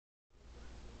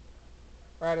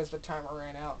right as the timer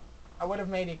ran out. I would have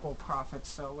made equal profits,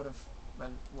 so it would have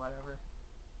been whatever.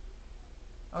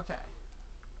 Okay.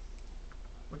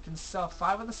 We can sell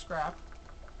 5 of the scrap.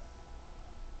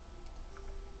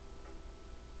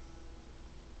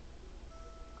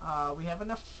 We have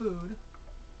enough food.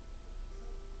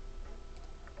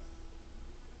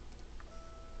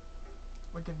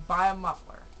 We can buy a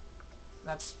muffler.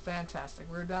 That's fantastic.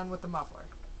 We're done with the muffler.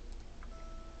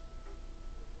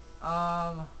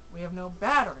 We have no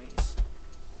batteries.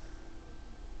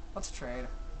 Let's trade.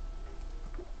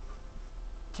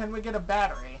 Can we get a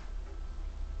battery?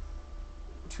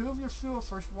 2 of your fuel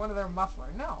for 1 of their muffler.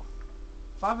 No.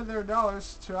 5 of their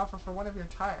dollars to offer for 1 of your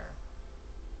tire.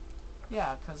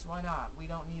 Yeah, because why not? We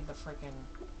don't need the frickin'...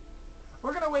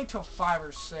 We're gonna wait till 5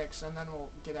 or 6 and then we'll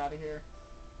get out of here.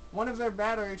 1 of their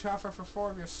battery to offer for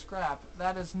 4 of your scrap.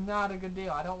 That is not a good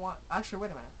deal. I don't want... Actually,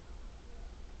 wait a minute.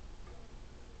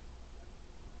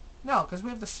 No, because we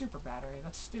have the super battery.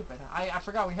 That's stupid. I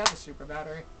forgot we had the super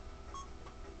battery.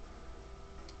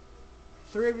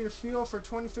 3 of your fuel for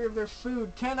 23 of their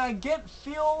food. Can I get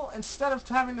fuel instead of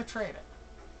having to trade it?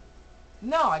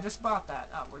 No, I just bought that.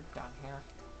 Oh, we're done here.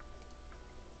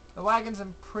 The wagon's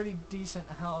in pretty decent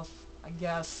health, I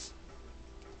guess.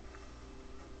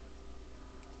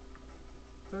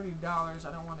 $30.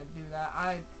 I don't want to do that.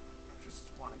 I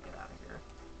just want to get out of here.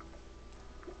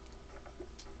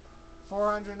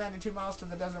 492 miles to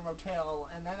the Desert Motel,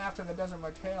 and then after the Desert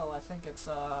Motel, I think it's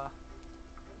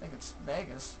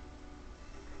Vegas.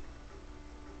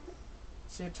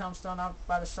 See a tombstone out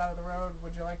by the side of the road.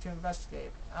 Would you like to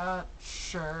investigate?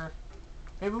 Sure.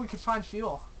 Maybe we could find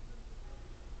fuel.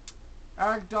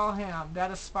 Eric Dahlham,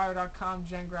 dataspire.com,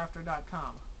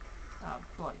 gengrafter.com. Oh,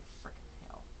 bloody frickin'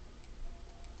 hell.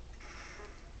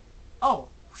 Oh,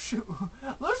 shoot.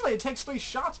 Literally, it takes 3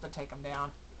 shots to take him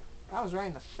down. I was right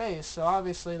in the face, so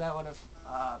obviously that would have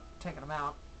taken him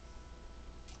out.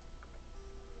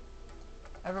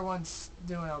 Everyone's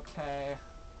doing okay.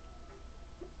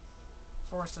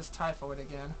 Forrest has typhoid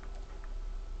again.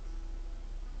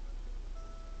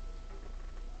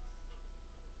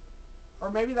 Or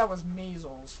maybe that was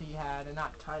measles he had and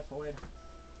not typhoid.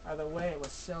 Either way, it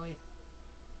was silly.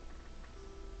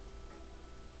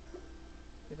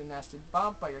 Get a nasty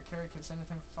bump by your carry keeps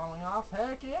anything from falling off.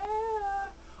 Heck yeah!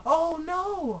 Oh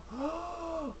no!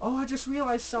 Oh, I just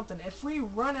realized something. If we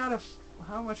run out of...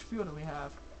 How much fuel do we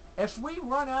have? If we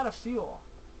run out of fuel...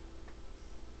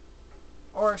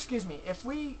 Or, excuse me, if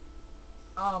we...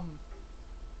 What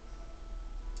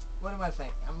am I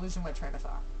thinking? I'm losing my train of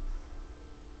thought.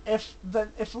 If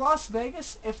Las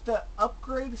Vegas, if the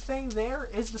upgrade thing there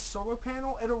is the solar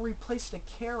panel, it'll replace the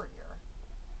carrier.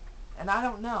 And I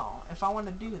don't know if I want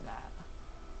to do that.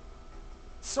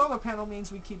 Solar panel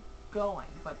means we keep going,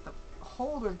 but the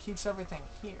holder keeps everything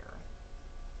here.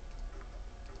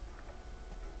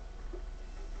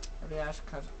 Maybe I should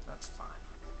cut it. That's fine.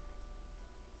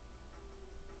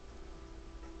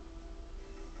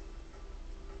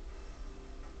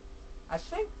 I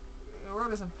think the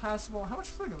road is impassable. How much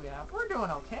food do we have? We're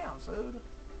doing okay on food.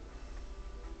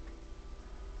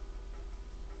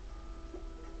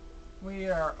 We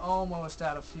are almost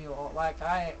out of fuel.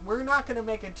 We're not going to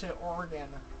make it to Oregon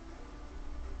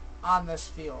on this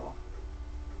fuel.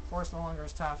 Force no longer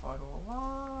is typhoid.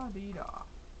 La-dee-da.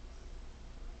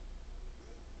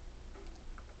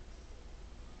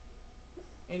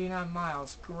 $89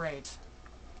 miles. Great.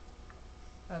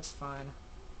 That's fine.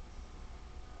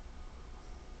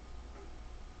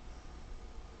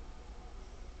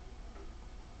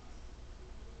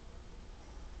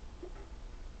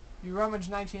 You rummage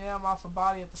 19 ammo off a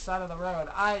body at the side of the road.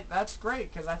 That's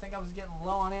great, because I think I was getting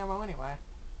low on ammo anyway.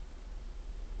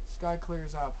 Sky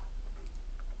clears up.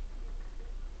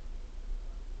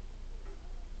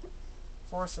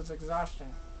 Force is exhaustion.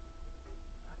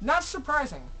 Not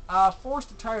surprising. Force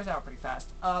tires out pretty fast.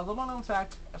 Little known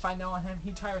fact, if I know him,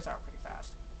 he tires out pretty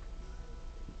fast.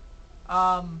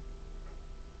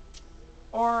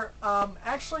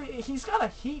 Actually, he's got a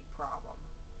heat problem.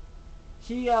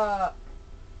 He,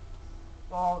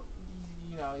 well,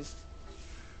 you know, he's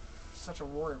such a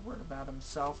word about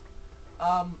himself.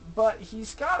 But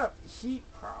he's got a heat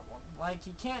problem. Like,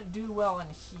 he can't do well in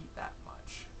heat that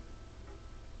much.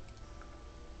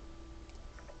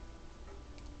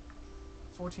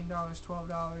 $14,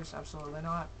 $12, absolutely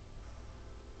not.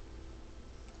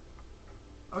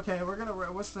 Okay, we're gonna,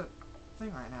 what's the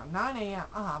thing right now? 9 a.m.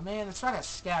 Ah, man, it's right at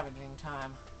scavenging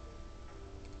time.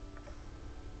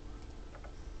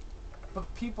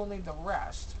 But people need to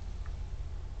rest.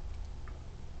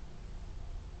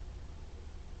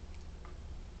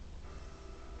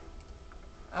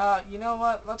 You know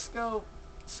what? Let's go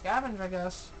scavenge, I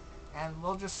guess. And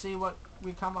we'll just see what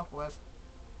we come up with.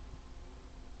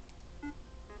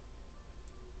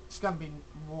 It's gonna be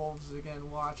wolves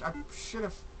again, watch. I should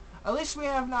have... At least we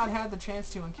have not had the chance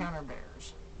to encounter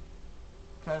bears.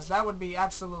 Because that would be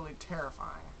absolutely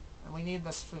terrifying. And we need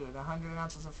this food. 100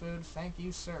 ounces of food. Thank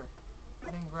you, sir.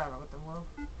 I didn't grab it. What the world?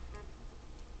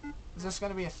 Is this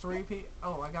gonna be a 3-piece?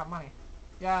 Oh, I got money.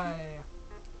 Yay.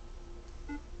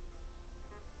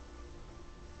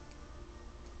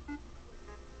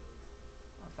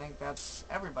 I think that's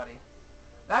everybody.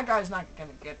 That guy's not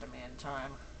gonna get to me in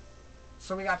time.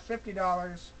 So we got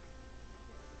 $50.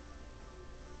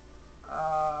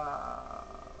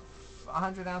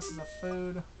 100 ounces of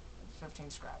food. 15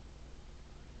 scrap.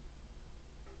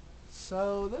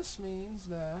 So this means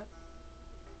that...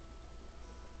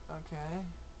 Okay.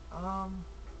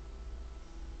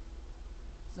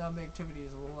 Zombie activity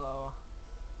is low.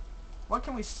 What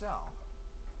can we sell?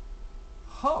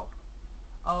 Oh!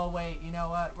 Oh wait, you know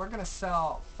what? We're gonna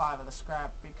sell 5 of the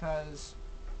scrap because...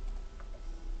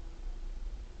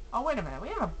 Oh wait a minute, we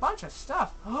have a bunch of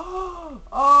stuff.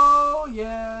 Oh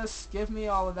yes, give me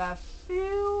all of that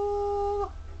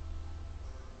fuel.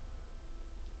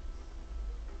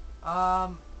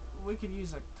 We could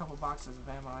use a couple boxes of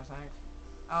ammo, I think.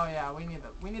 Oh yeah, we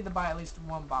need to buy at least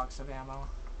 1 box of ammo.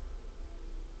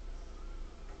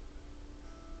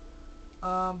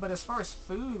 But as far as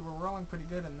food, we're rolling pretty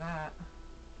good in that.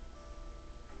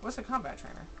 What's a combat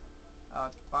trainer? Oh,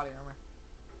 it's body armor.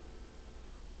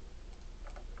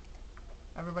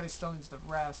 Everybody still needs to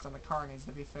rest, and the car needs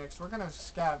to be fixed. We're gonna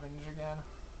scavenge again.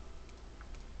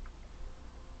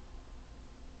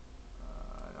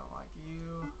 I don't like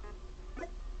you.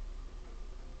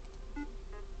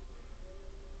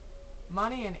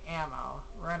 Money and ammo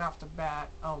right off the bat.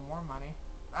 Oh, more money.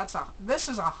 This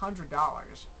is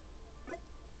 $100.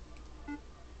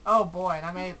 Oh boy, and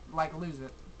I may like lose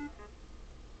it.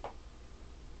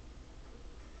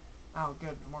 Oh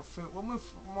good, more food. We'll move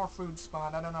more food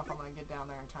spawn. I don't know if I'm gonna get down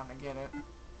there in time to get it.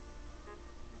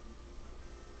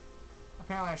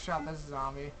 Apparently I shot this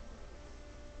zombie.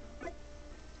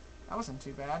 That wasn't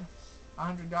too bad.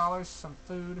 $100, some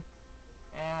food,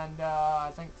 and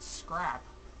I think scrap.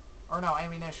 Or no,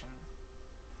 ammunition.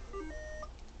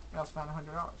 We also found $100.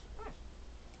 Nice.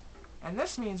 And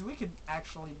this means we could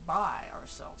actually buy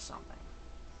ourselves something.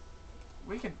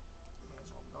 We could... May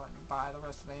as well go ahead and buy the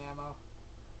rest of the ammo.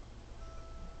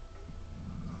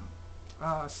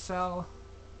 Sell.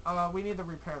 We need to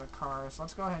repair the car, so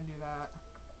let's go ahead and do that.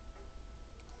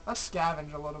 Let's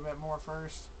scavenge a little bit more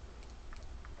first.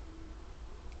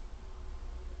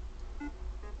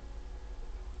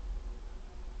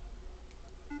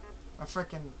 My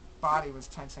frickin' body was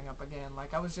tensing up again.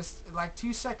 Like, I was just, like,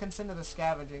 2 seconds into the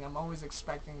scavenging, I'm always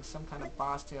expecting some kind of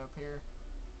boss to appear.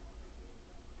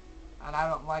 And I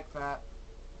don't like that.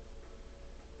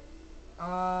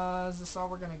 Is this all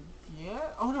we're gonna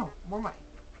get? Oh no, more money.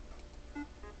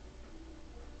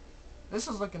 This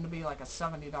is looking to be like a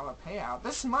 $70 payout.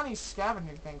 This money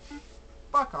scavenging thing,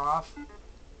 fuck off.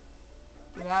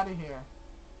 Get out of here.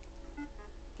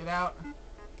 Get out.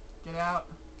 Get out.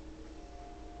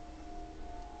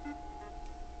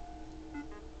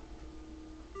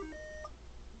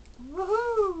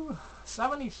 Woohoo!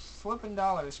 70 flipping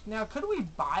dollars. Now, could we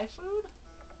buy food?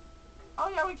 Oh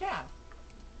yeah, we can.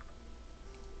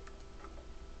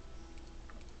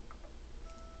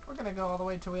 We're gonna go all the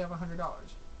way till we have $100.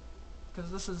 Because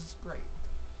this is great.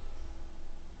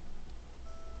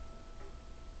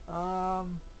 Alright,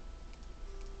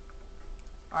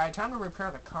 time to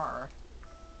repair the car.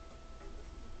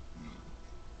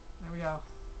 There we go.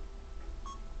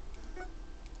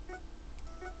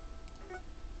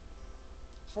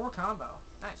 Four combo.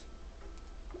 Nice.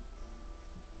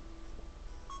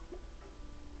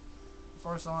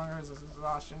 Force longer is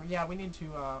exhaustion. Yeah, we need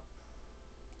to,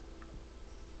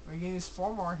 we can use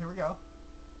 4 more. Here we go.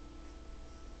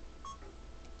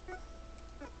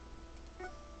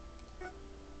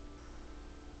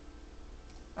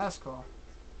 That's cool.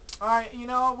 Alright, you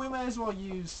know, we may as well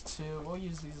use 2. We'll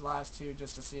use these last 2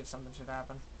 just to see if something should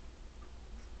happen.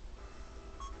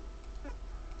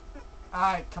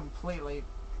 I completely...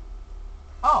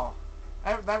 Oh!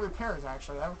 That repairs,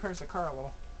 actually. That repairs the car a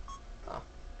little.